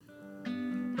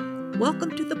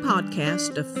Welcome to the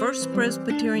podcast of First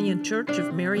Presbyterian Church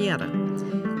of Marietta,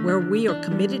 where we are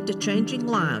committed to changing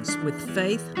lives with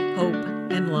faith, hope,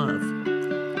 and love.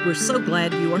 We're so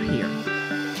glad you are here.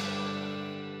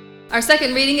 Our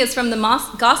second reading is from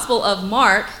the Gospel of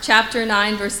Mark, chapter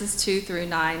 9, verses 2 through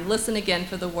 9. Listen again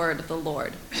for the word of the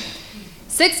Lord.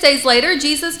 6 days later,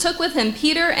 Jesus took with him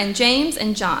Peter and James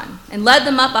and John and led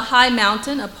them up a high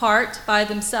mountain apart by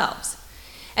themselves.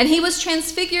 And he was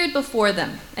transfigured before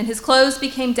them, and his clothes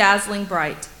became dazzling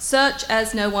bright, such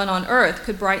as no one on earth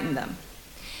could brighten them.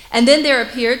 And then there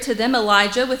appeared to them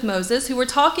Elijah with Moses, who were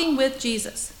talking with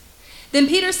Jesus. Then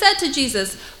Peter said to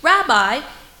Jesus, "Rabbi,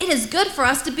 it is good for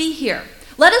us to be here.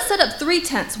 Let us set up 3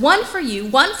 tents, one for you,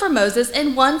 one for Moses,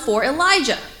 and one for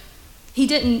Elijah." He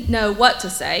didn't know what to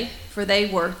say, for they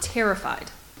were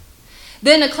terrified.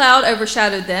 Then a cloud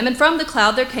overshadowed them, and from the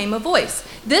cloud there came a voice,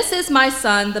 "This is my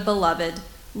son, the beloved.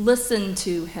 Listen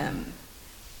to him."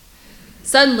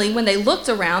 Suddenly, when they looked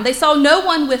around, they saw no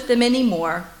one with them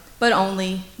anymore, but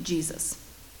only Jesus.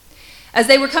 As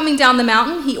they were coming down the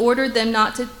mountain, he ordered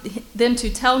them to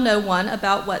tell no one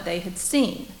about what they had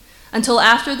seen, until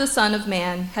after the Son of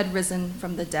Man had risen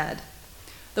from the dead.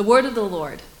 The word of the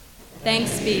Lord.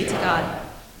 Thanks be to God.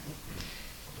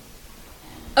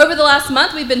 Over the last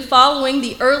month, we've been following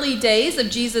the early days of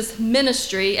Jesus'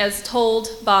 ministry as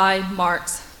told by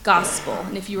Mark's Gospel.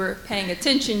 And if you were paying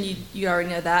attention, you already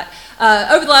know that.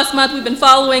 Over the last month, we've been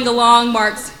following along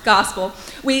Mark's Gospel.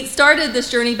 We started this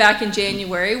journey back in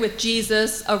January with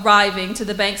Jesus arriving to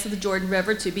the banks of the Jordan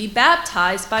River to be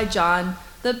baptized by John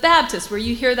the Baptist. Were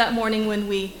you here that morning when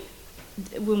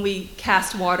we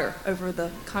cast water over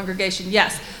the congregation?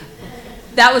 Yes,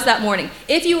 that was that morning.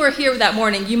 If you were here that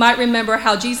morning, you might remember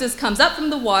how Jesus comes up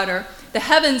from the water, the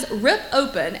heavens rip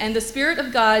open, and the Spirit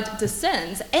of God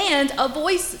descends, and a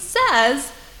voice says,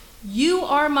 "You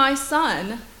are my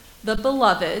Son, the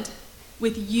beloved.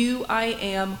 With you I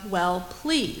am well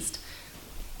pleased."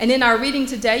 And in our reading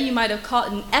today, you might have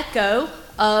caught an echo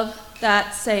of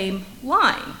that same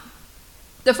line.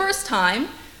 The first time,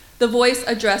 the voice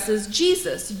addresses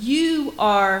Jesus. "You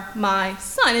are my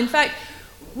Son." In fact,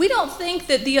 we don't think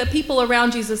that the people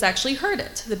around Jesus actually heard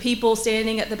it. The people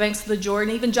standing at the banks of the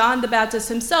Jordan, even John the Baptist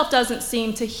himself doesn't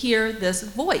seem to hear this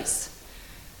voice.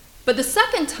 But the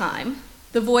second time,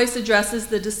 the voice addresses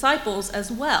the disciples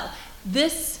as well.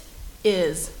 "This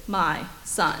is my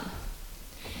Son."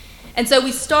 And so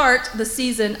we start the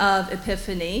season of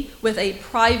Epiphany with a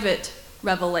private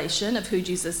revelation of who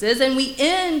Jesus is, and we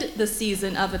end the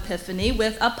season of Epiphany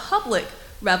with a public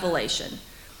revelation.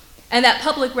 And that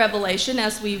public revelation,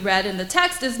 as we read in the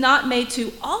text, is not made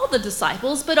to all the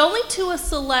disciples, but only to a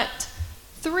select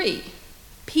 3,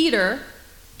 Peter,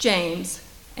 James,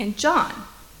 and John.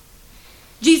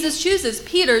 Jesus chooses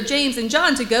Peter, James, and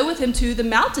John to go with him to the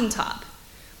mountaintop.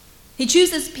 He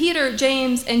chooses Peter,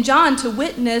 James, and John to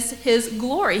witness his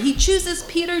glory. He chooses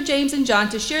Peter, James, and John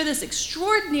to share this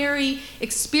extraordinary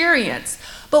experience.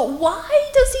 But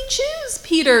why does he choose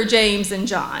Peter, James, and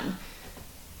John?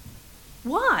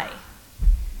 Why?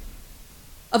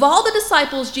 Of all the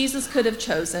disciples Jesus could have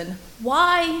chosen,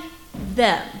 why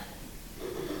them?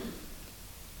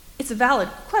 It's a valid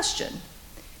question.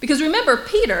 Because remember,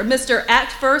 Peter, Mr.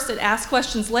 Act First and Ask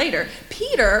Questions Later,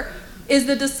 Peter is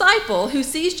the disciple who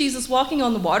sees Jesus walking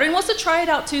on the water and wants to try it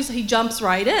out too, so he jumps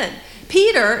right in.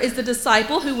 Peter is the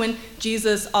disciple who, when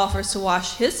Jesus offers to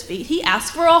wash his feet, he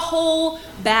asks for a whole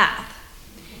bath.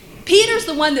 Peter's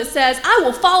the one that says, "I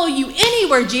will follow you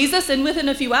anywhere, Jesus," and within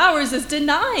a few hours is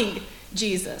denying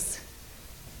Jesus,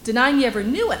 denying he ever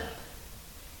knew him.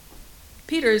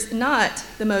 Peter's not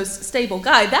the most stable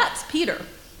guy. That's Peter.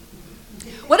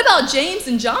 What about James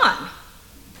and John?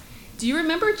 Do you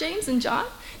remember James and John?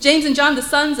 James and John, the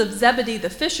sons of Zebedee the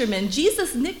fisherman.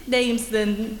 Jesus nicknames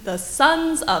them the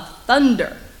sons of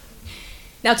thunder.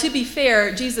 Now, to be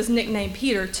fair, Jesus nicknamed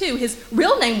Peter too. His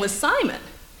real name was Simon.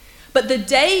 But the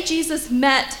day Jesus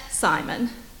met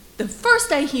Simon, the first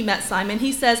day he met Simon,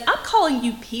 he says, "I'm calling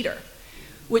you Peter,"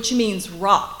 which means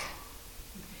rock.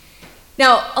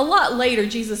 Now, a lot later,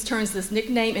 Jesus turns this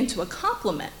nickname into a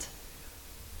compliment.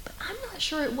 But I'm not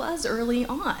sure it was early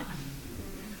on.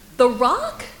 The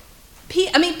rock?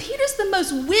 Peter's the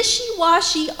most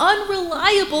wishy-washy,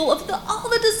 unreliable of all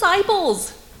the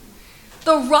disciples.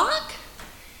 The rock?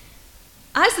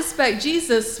 I suspect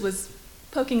Jesus was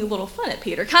poking a little fun at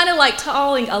Peter, kind of like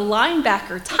calling a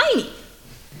linebacker tiny.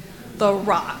 The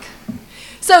rock.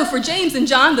 So for James and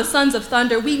John, the sons of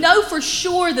thunder, we know for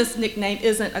sure this nickname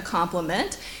isn't a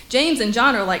compliment. James and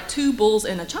John are like 2 bulls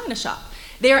in a china shop.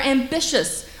 They're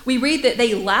ambitious, we read that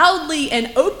they loudly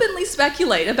and openly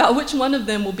speculate about which one of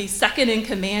them will be second in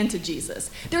command to Jesus.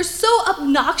 They're so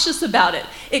obnoxious about it.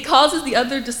 It causes the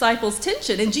other disciples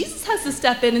tension, and Jesus has to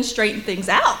step in and straighten things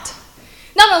out.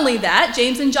 Not only that,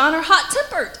 James and John are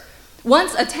hot-tempered.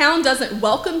 Once a town doesn't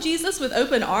welcome Jesus with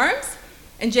open arms,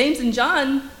 and James and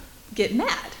John get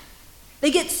mad. They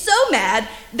get so mad,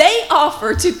 they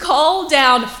offer to call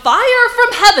down fire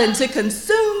from heaven to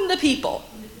consume the people.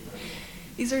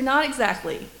 These are not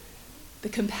exactly the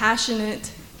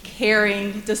compassionate,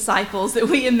 caring disciples that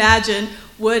we imagine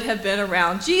would have been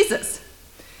around Jesus.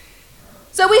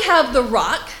 So we have the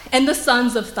Rock and the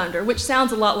Sons of Thunder, which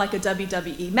sounds a lot like a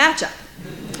WWE matchup.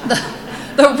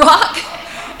 The Rock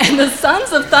and the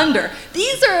Sons of Thunder.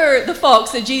 These are the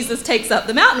folks that Jesus takes up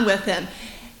the mountain with him.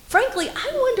 Frankly,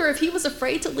 I wonder if he was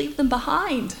afraid to leave them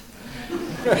behind.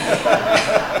 In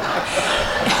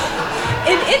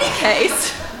any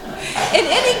case,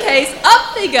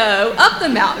 up they go, up the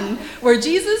mountain, where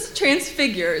Jesus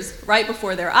transfigures right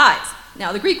before their eyes.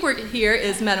 Now, the Greek word here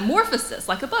is metamorphosis,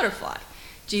 like a butterfly.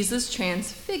 Jesus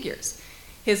transfigures.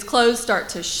 His clothes start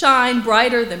to shine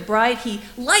brighter than bright. He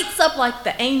lights up like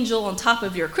the angel on top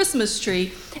of your Christmas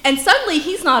tree. And suddenly,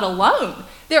 he's not alone.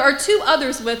 There are two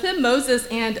others with him, Moses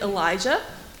and Elijah.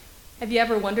 Have you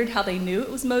ever wondered how they knew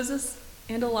it was Moses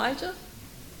and Elijah?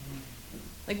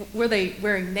 Like, were they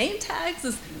wearing name tags?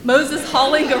 Is Moses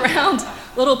hauling around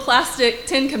little plastic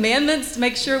 10 Commandments to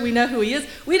make sure we know who he is?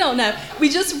 We don't know. We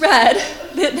just read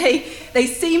that they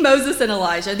see Moses and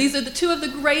Elijah. These are the two of the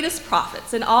greatest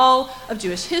prophets in all of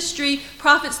Jewish history,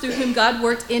 prophets through whom God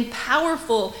worked in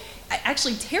powerful,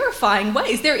 actually terrifying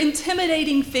ways. They're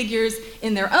intimidating figures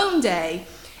in their own day.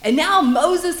 And now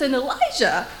Moses and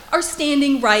Elijah are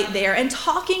standing right there and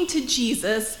talking to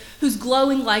Jesus, who's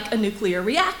glowing like a nuclear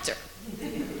reactor.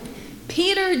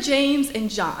 Peter, James, and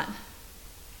John,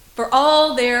 for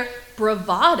all their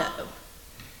bravado,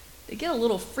 they get a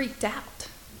little freaked out.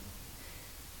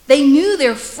 They knew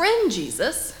their friend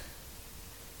Jesus.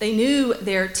 They knew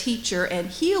their teacher and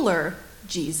healer,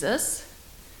 Jesus.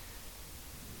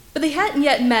 But they hadn't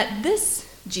yet met this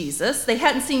Jesus. They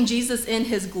hadn't seen Jesus in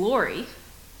his glory.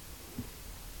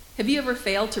 Have you ever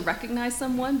failed to recognize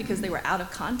someone because they were out of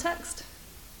context?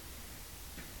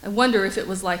 I wonder if it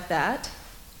was like that.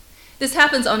 This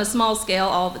happens on a small scale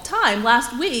all the time.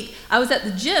 Last week, I was at the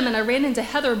gym and I ran into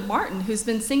Heather Martin, who's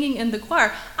been singing in the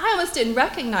choir. I almost didn't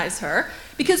recognize her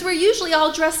because we're usually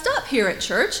all dressed up here at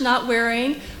church, not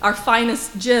wearing our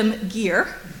finest gym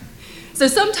gear. So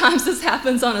sometimes this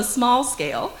happens on a small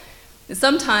scale, and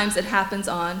sometimes it happens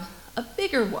on a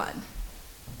bigger one.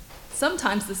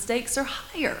 Sometimes the stakes are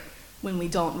higher when we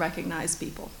don't recognize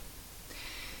people.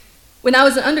 When I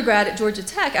was an undergrad at Georgia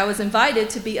Tech, I was invited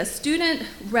to be a student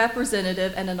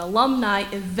representative at an alumni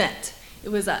event. It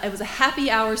was a happy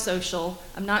hour social.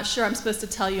 I'm not sure I'm supposed to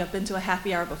tell you I've been to a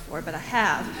happy hour before, but I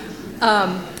have.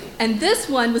 And this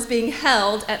one was being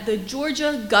held at the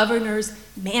Georgia governor's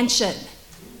mansion.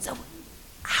 So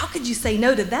how could you say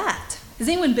no to that? Has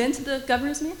anyone been to the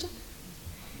governor's mansion?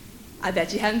 I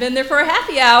bet you hadn't been there for a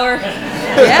happy hour.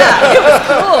 Yeah, it was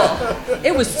cool.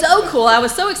 It was so cool. I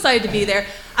was so excited to be there.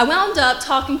 I wound up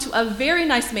talking to a very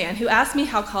nice man who asked me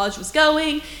how college was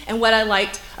going and what I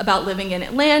liked about living in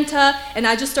Atlanta, and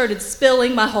I just started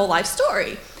spilling my whole life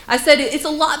story. I said, it's a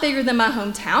lot bigger than my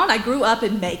hometown. I grew up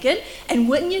in Macon, and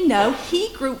wouldn't you know,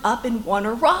 he grew up in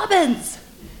Warner Robins.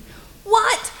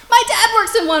 What? My dad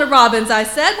works in Warner Robins, I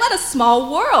said. What a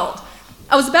small world.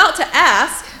 I was about to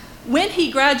ask when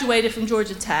he graduated from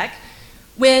Georgia Tech,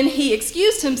 when he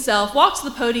excused himself, walked to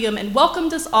the podium, and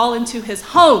welcomed us all into his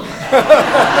home.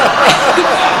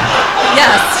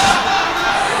 Yes.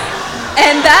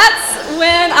 And that's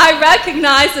when I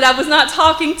recognized that I was not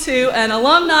talking to an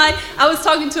alumni. I was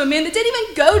talking to a man that didn't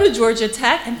even go to Georgia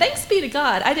Tech, and thanks be to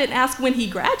God, I didn't ask when he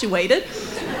graduated,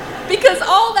 because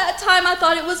all that time I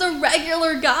thought it was a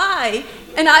regular guy,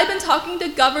 and I'd been talking to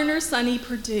Governor Sonny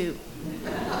Perdue.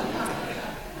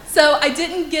 So I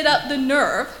didn't get up the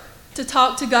nerve to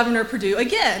talk to Governor Perdue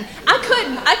again.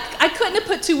 I couldn't have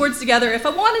put two words together if I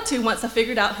wanted to once I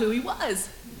figured out who he was.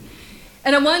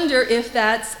 And I wonder if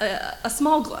that's a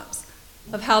small glimpse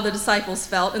of how the disciples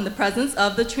felt in the presence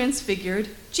of the transfigured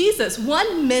Jesus.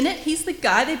 1 minute, he's the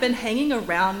guy they've been hanging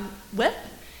around with,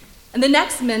 and the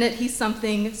next minute, he's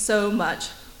something so much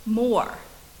more.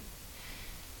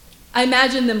 I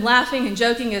imagine them laughing and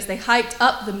joking as they hiked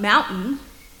up the mountain,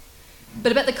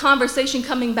 but I bet the conversation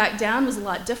coming back down was a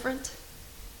lot different.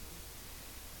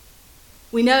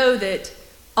 We know that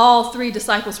all three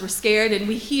disciples were scared, and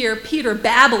we hear Peter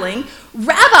babbling.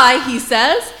 Rabbi, he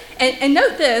says, and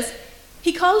note this,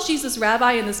 he calls Jesus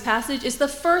rabbi in this passage. It's the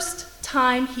first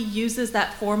time he uses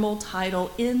that formal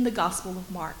title in the Gospel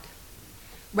of Mark.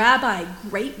 Rabbi,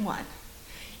 Great One.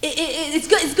 It's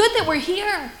good that we're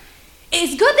here.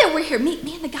 It's good that we're here. Me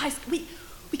and the guys, we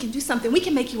can do something. We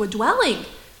can make you a dwelling.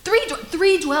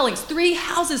 Three dwellings, 3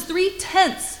 houses, 3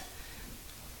 tents.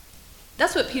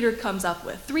 That's what Peter comes up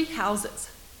with, 3 houses.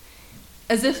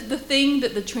 As if the thing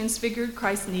that the transfigured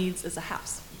Christ needs is a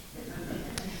house.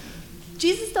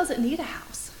 Jesus doesn't need a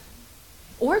house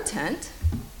or a tent.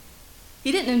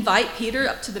 He didn't invite Peter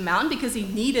up to the mountain because he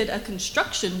needed a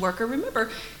construction worker. Remember,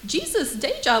 Jesus'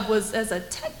 day job was as a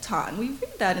tekton. We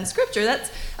read that in Scripture. That's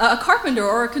a carpenter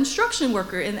or a construction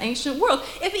worker in the ancient world.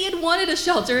 If he had wanted a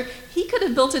shelter, he could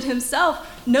have built it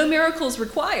himself. No miracles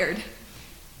required.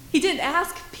 He didn't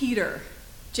ask Peter,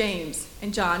 James,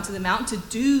 and John to the mountain to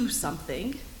do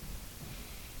something.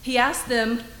 He asked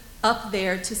them up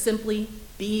there to simply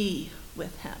be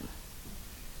with him.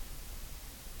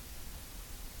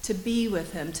 To be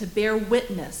with him, to bear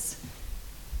witness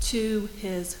to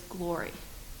his glory.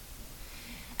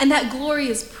 And that glory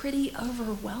is pretty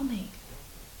overwhelming.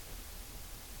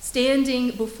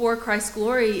 Standing before Christ's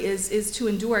glory is to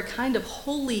endure a kind of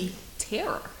holy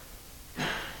terror.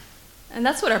 And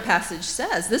that's what our passage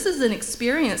says. This is an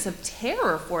experience of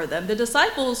terror for them. The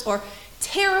disciples are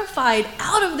terrified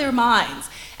out of their minds,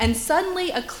 and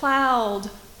suddenly a cloud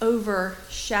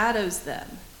overshadows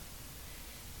them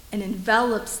and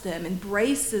envelops them,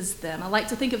 embraces them. I like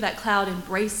to think of that cloud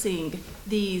embracing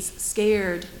these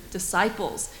scared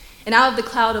disciples. And out of the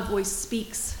cloud, a voice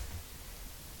speaks,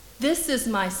 "This is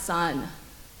my son,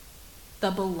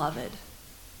 the beloved.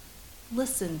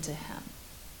 Listen to him."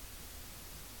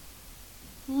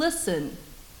 Listen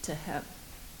to him.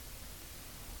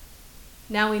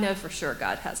 Now we know for sure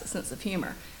God has a sense of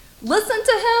humor. Listen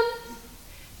to him?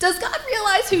 Does God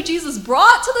realize who Jesus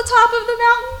brought to the top of the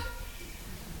mountain?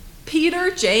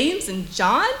 Peter, James, and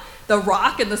John, the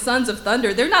rock and the sons of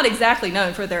thunder, they're not exactly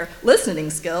known for their listening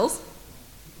skills.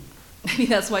 Maybe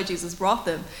that's why Jesus brought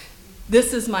them.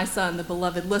 This is my son, the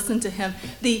beloved. Listen to him.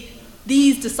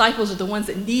 These disciples are the ones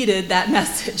that needed that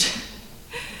message.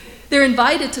 They're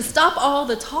invited to stop all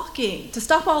the talking, to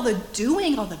stop all the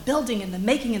doing, all the building and the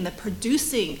making and the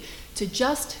producing, to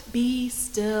just be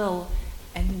still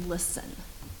and listen.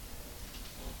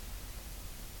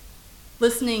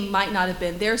 Listening might not have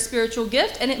been their spiritual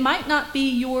gift, and it might not be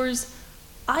yours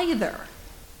either.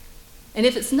 And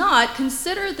if it's not,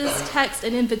 consider this text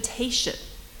an invitation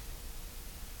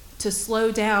to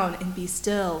slow down and be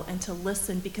still and to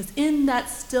listen, because in that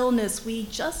stillness, we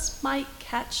just might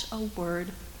catch a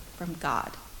word from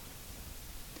God.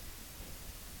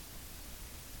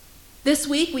 This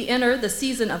week, we enter the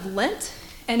season of Lent,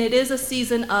 and it is a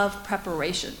season of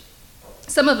preparation.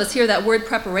 Some of us hear that word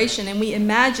preparation and we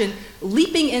imagine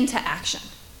leaping into action.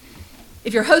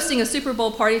 If you're hosting a Super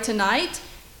Bowl party tonight,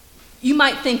 you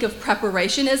might think of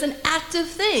preparation as an active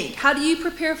thing. How do you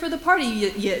prepare for the party?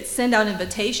 You send out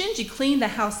invitations, you clean the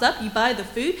house up, you buy the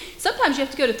food. Sometimes you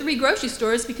have to go to 3 grocery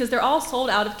stores because they're all sold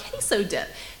out of queso dip.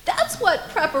 That's what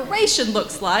preparation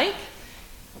looks like.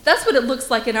 That's what it looks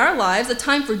like in our lives, a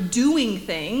time for doing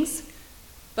things.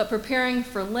 But preparing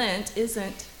for Lent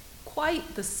isn't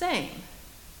quite the same.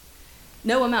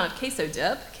 No amount of queso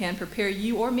dip can prepare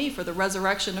you or me for the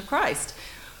resurrection of Christ.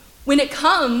 When it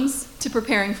comes to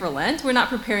preparing for Lent, we're not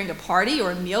preparing a party or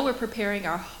a meal, we're preparing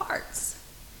our hearts.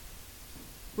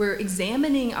 We're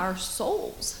examining our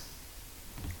souls.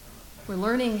 We're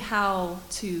learning how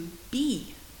to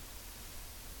be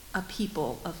a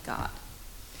people of God.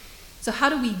 So how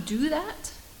do we do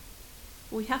that?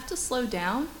 We have to slow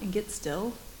down and get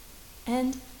still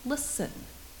and listen.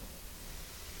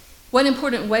 One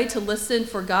important way to listen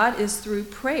for God is through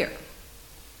prayer.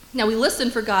 Now, we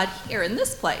listen for God here in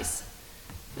this place,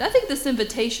 but I think this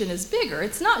invitation is bigger.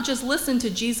 It's not just listen to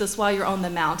Jesus while you're on the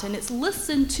mountain, it's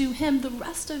listen to him the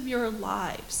rest of your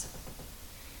lives.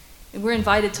 And we're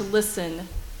invited to listen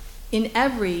in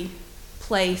every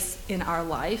place in our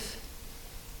life.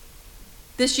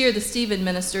 This year, the Stephen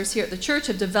ministers here at the church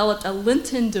have developed a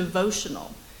Lenten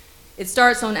devotional. It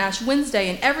starts on Ash Wednesday,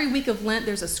 and every week of Lent,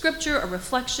 there's a scripture, a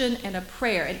reflection, and a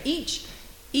prayer. And each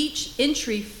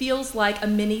entry feels like a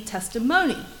mini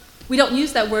testimony. We don't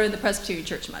use that word in the Presbyterian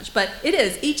Church much, but it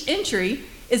is. Each entry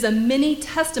is a mini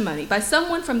testimony by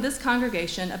someone from this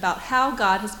congregation about how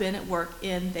God has been at work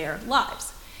in their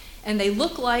lives. And they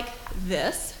look like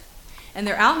this, and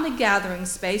they're out in the gathering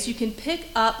space. You can pick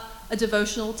up a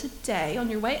devotional today on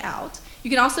your way out. You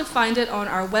can also find it on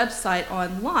our website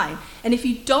online. And if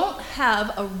you don't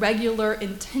have a regular,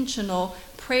 intentional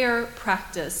prayer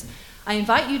practice, I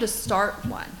invite you to start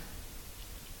one.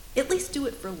 At least do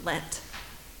it for Lent.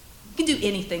 You can do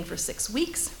anything for 6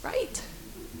 weeks, right?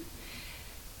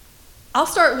 I'll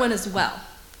start one as well,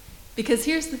 because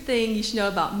here's the thing you should know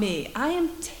about me. I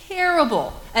am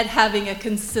terrible at having a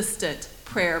consistent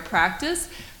prayer practice.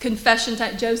 Confession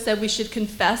time. Joe said we should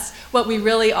confess what we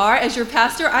really are. As your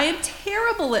pastor, I am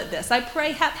terrible at this. I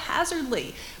pray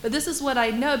haphazardly. But this is what I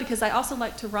know because I also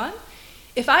like to run.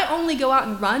 If I only go out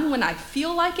and run when I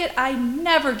feel like it, I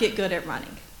never get good at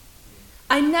running.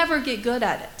 I never get good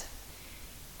at it.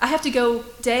 I have to go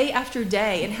day after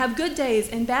day and have good days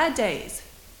and bad days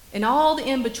and all the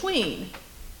in between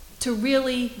to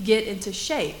really get into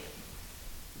shape.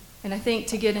 And I think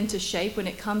to get into shape when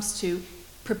it comes to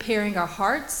preparing our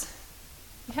hearts,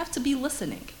 we have to be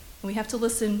listening, and we have to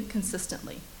listen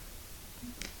consistently.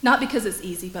 Not because it's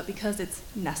easy, but because it's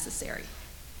necessary.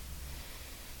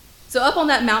 So up on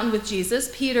that mountain with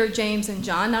Jesus, Peter, James, and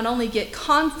John not only get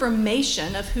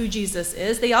confirmation of who Jesus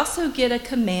is, they also get a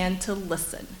command to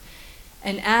listen.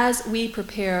 And as we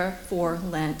prepare for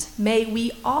Lent, may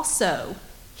we also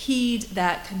heed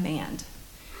that command.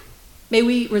 May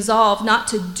we resolve not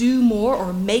to do more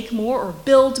or make more or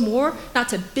build more, not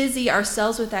to busy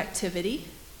ourselves with activity.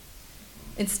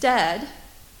 Instead,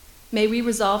 may we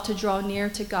resolve to draw near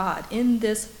to God in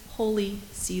this holy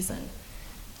season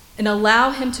and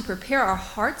allow him to prepare our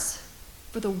hearts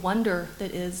for the wonder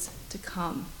that is to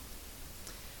come.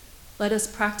 Let us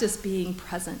practice being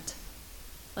present.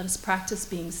 Let us practice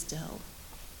being still.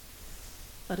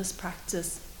 Let us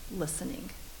practice listening.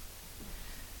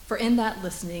 For in that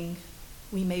listening,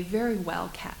 we may very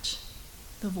well catch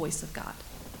the voice of God.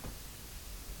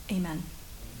 Amen.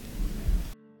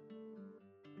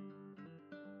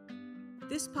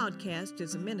 This podcast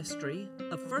is a ministry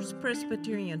of First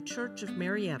Presbyterian Church of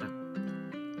Marietta.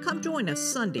 Come join us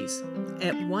Sundays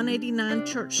at 189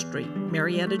 Church Street,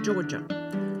 Marietta, Georgia,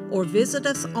 or visit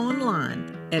us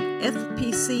online at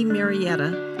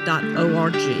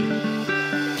fpcmarietta.org.